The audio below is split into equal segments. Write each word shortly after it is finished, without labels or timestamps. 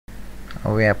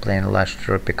We are playing Lush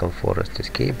Tropical Forest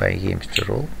Escape by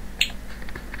Games2Rule.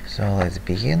 So let's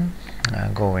begin.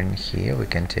 Go in here, we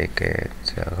can take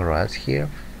grass here.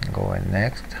 Go in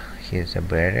next, here's a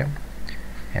berry,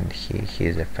 and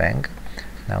here's a fang.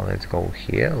 Now let's go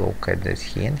here, look at this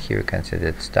hint. Here we can see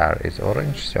that star is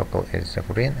orange, circle is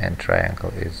green, and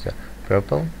triangle is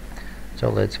purple. So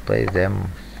let's place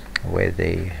them where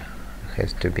they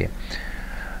has to be.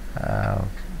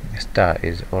 Star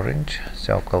is orange,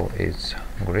 circle is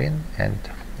green, and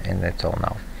that's all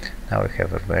now. Now we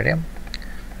have a berry.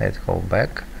 Let's go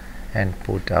back and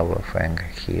put our fang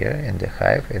here in the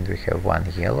hive, and we have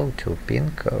one yellow, two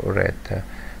pink, red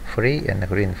 3, and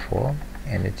green 4,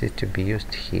 and it is to be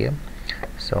used here.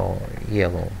 So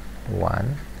yellow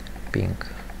 1, pink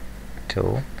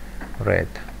 2, red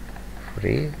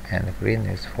 3, and green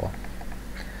is 4.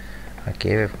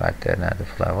 Okay, we've got another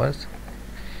flowers.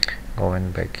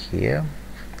 Going back here,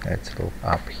 let's look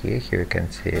up here. Here you can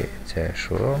see it's a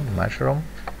mushroom,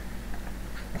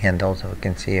 and also we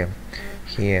can see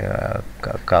here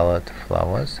colored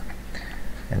flowers,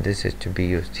 and this is to be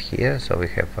used here. So we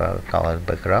have colored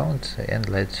backgrounds, and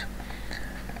let's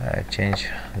change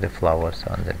the flowers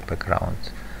on that background.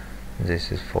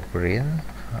 This is for green,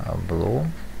 blue,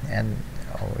 and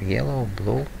yellow,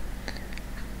 blue,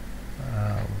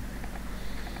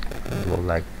 blue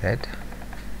like that,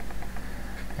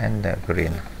 and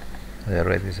green. The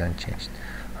red is unchanged.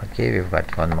 Okay, we've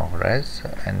got one more grass,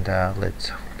 and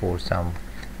let's pour some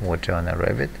water on a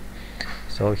rabbit.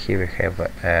 So here we have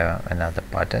another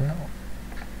pattern,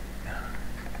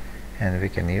 and we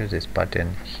can use this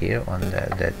pattern here on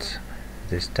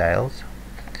these tiles.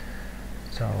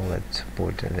 So let's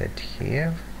put that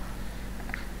here.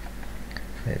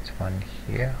 That's one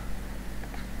here.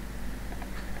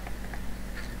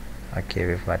 Okay,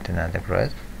 we've got another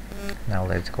grass. Now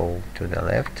let's go to the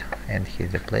left, and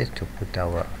here's the place to put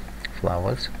our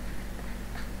flowers.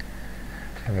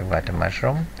 We've got a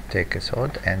mushroom. Take a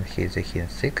sword, and here's a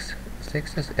hint 6,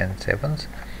 6s and 7s,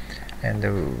 and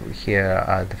here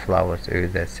are the flowers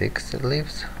with the 6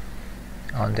 leaves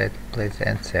on that place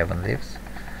and 7 leaves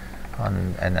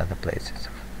on another places.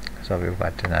 So we've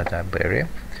got another berry.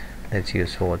 Let's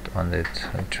use sword on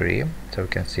that tree, so we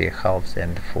can see halves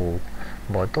and full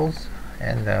bottles,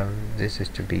 and this is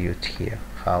to be used here.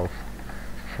 Half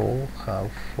full,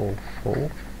 half full,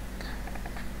 full.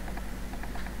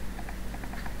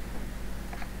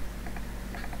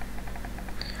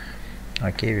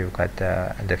 Okay, we've got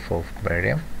the fourth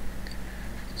berry,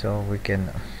 so we can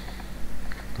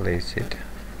place it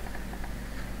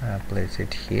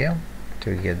here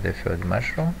to get the third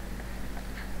mushroom,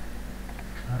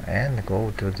 and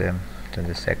go to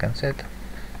the second set.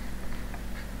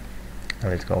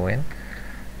 Let's go in.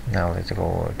 Now let's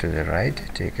go to the right,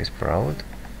 take a sprout,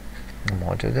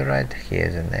 more to the right.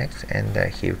 Here's the next, and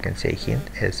here you can say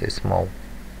hint S is small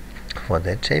for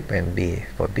that shape, and B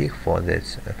for big for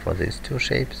these two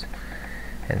shapes,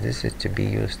 and this is to be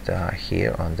used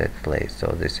here on that place. So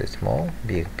this is small,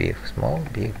 big, big, small,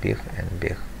 big, big, and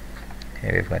big.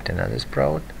 Here we've got another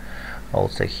sprout.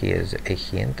 Also here's a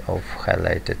hint of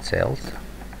highlighted cells,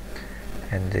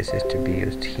 and this is to be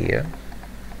used here.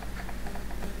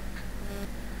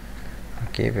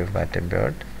 Okay, we've got a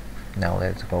bird. Now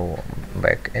let's go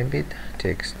back a bit,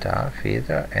 take star,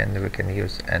 feather, and we can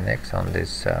use an X on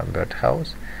this bird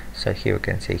house. So here we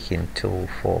can say hint 2,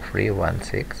 4, 3, 1,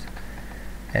 6,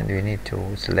 and we need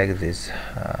to select these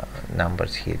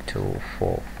numbers here, 2,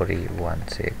 4, 3, 1,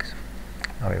 6.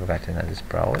 Now we've got another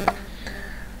sprout.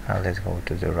 Let's go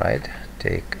to the right,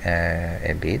 take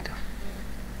a bead,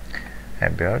 a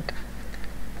bird.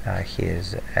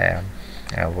 Here's a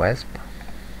wasp,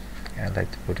 and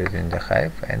let's put it in the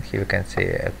hive, and here we can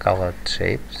see colored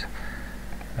shapes,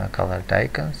 colored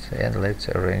icons, and let's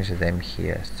arrange them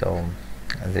here. So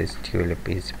this tulip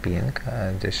is pink,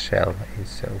 the shell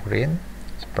is green,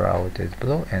 sprout is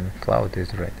blue, and cloud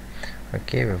is red.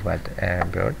 Okay, we've got a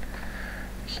bird.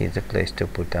 Here's the place to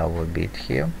put our bead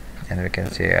here, and we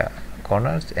can see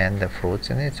corners and the fruits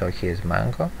in it. So here's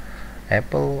mango,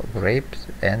 apple, grapes,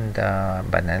 and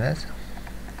bananas,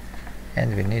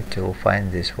 and we need to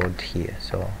find this word here.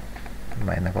 So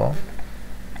mango,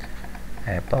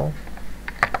 apple,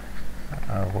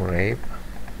 grape,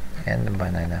 and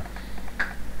banana.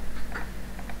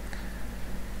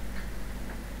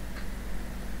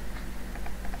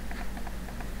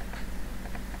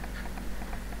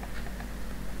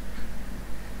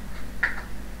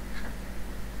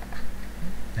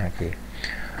 Okay,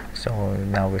 so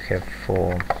now we have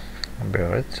 4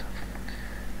 birds.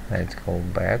 Let's go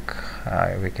back.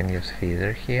 We can use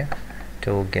feather here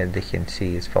to get the hint.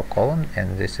 C is for column,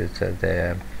 and this is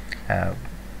the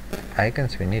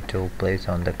icons we need to place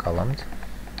on the columns.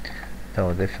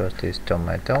 So the first is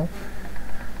tomato,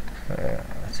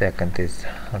 second is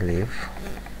leaf,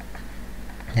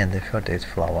 and the third is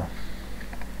flower.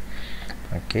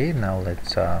 Okay, now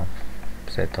let's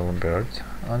settle birds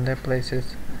on their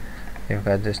places. We've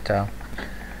got the star.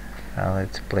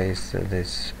 Let's place this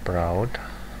sprout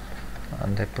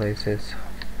on the places.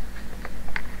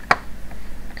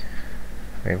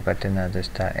 We've got another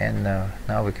star, and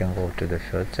now we can go to the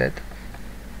third set.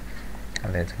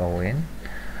 Let's go in.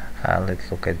 Let's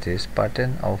look at this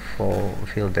pattern of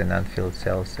filled and unfilled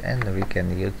cells, and we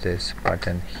can use this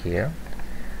pattern here.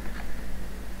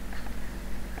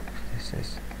 This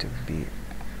is to be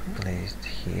placed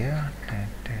here,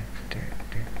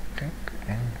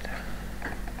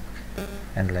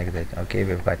 and like that. Okay,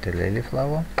 we've got a lily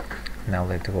flower. Now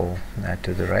let's go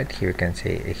to the right. Here you can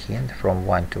see a hint: from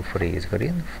 1 to 3 is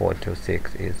green, 4 to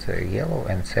 6 is yellow,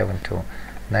 and 7 to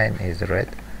 9 is red.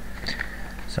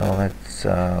 So let's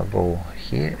go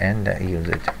here and use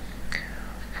it.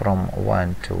 From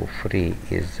 1 to 3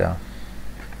 is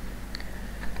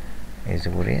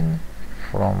green,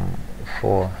 from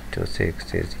 4 to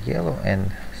 6 is yellow,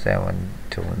 and 7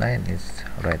 to 9 is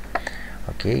red.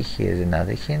 Okay, here's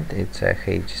another hint: it's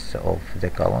edges of the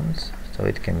columns, so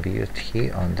it can be used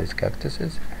here on these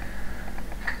cactuses.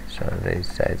 So this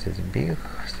size is big,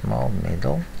 small,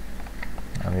 middle,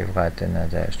 and we've got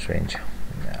another strange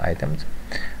items.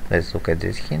 Let's look at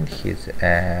this hint. Here's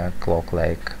a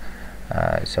clock-like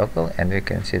circle, and we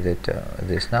can see that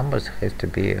these numbers has to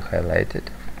be highlighted.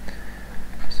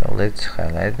 So let's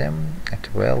highlight them: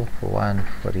 12, 1,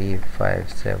 3,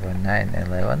 5, 7, 9,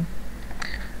 11.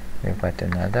 We've got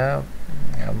another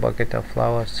bucket of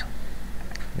flowers.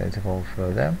 Let's go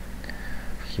further.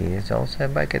 Here is also a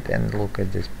bucket, and look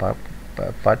at this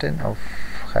pattern of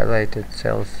highlighted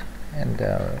cells, and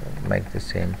make the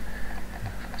same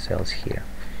cells here.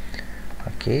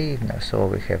 Okay, now so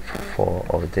we have 4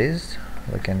 of these.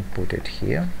 We can put it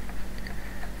here,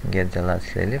 get the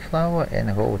last lily flower,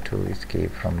 and go to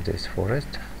escape from this forest.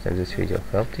 So if this video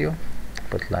helped you,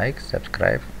 put like,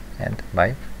 subscribe, and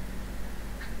bye.